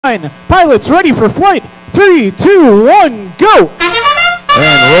Pilots ready for flight. 3, 2, 1, go! And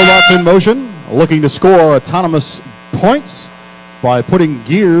robots in motion, looking to score autonomous points by putting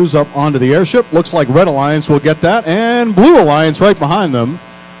gears up onto the airship. Looks like Red Alliance will get that, and Blue Alliance right behind them.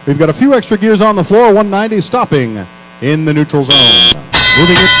 We've got a few extra gears on the floor. 190 stopping in the neutral zone.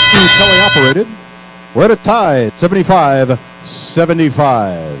 Moving it to teleoperated. We're at a tie,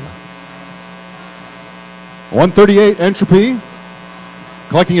 75-75. 138 entropy.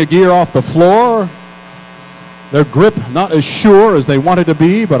 Collecting a gear off the floor. Their grip not as sure as they wanted to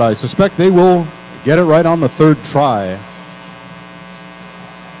be, but I suspect they will get it right on the third try.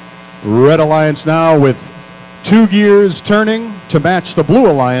 Red Alliance now with 2 gears turning to match the Blue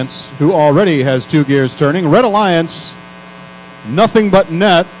Alliance, who already has 2 gears turning. Red Alliance, nothing but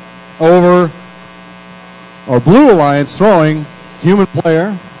net over, or Blue Alliance throwing human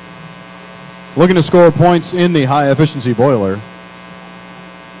player, looking to score points in the high efficiency boiler.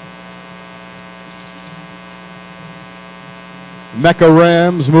 Mecha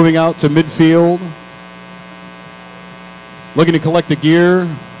Rams moving out to midfield, looking to collect a gear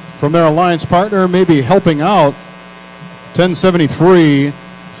from their alliance partner, maybe helping out. 1073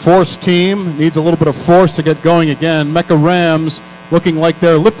 force team needs a little bit of force to get going again. Mecha Rams looking like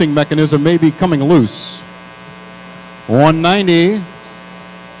their lifting mechanism may be coming loose. 190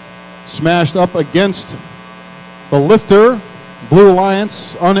 smashed up against the lifter. Blue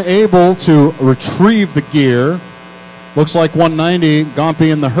Alliance unable to retrieve the gear. Looks like 190,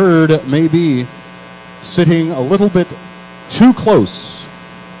 Gompy and the herd may be sitting a little bit too close.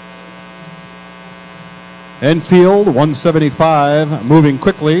 Enfield, 175, moving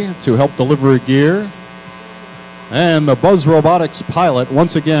quickly to help deliver gear. And the Buzz Robotics pilot,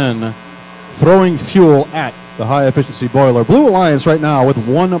 once again, throwing fuel at the high-efficiency boiler. Blue Alliance right now with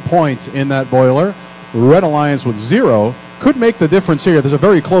 1 point in that boiler. Red Alliance with 0. Could make the difference here. There's a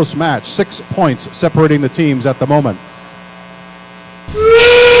very close match. 6 points separating the teams at the moment.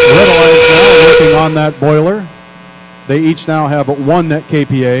 Red Alliance now working on that boiler. They each now have 1 net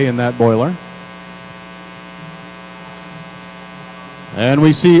KPA in that boiler. And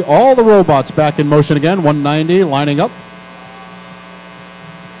we see all the robots back in motion again. 190 lining up.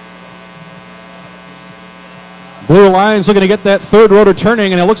 Blue Alliance looking to get that third rotor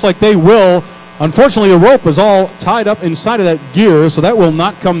turning, and it looks like they will. Unfortunately, the rope is all tied up inside of that gear, so that will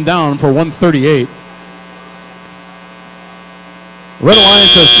not come down for 138. Red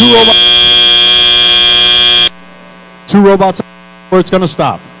Alliance has 2 robots where it's going to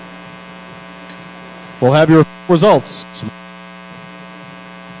stop. We'll have your results.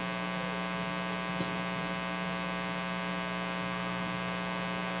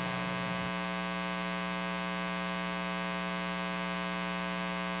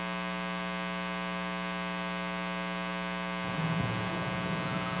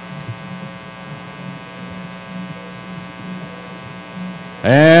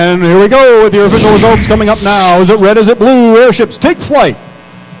 And here we go with your official results coming up now. Is it red? Is it blue? Airships take flight.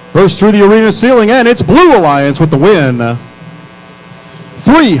 Burst through the arena ceiling, and it's Blue Alliance with the win.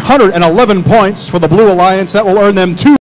 311 points for the Blue Alliance. That will earn them 2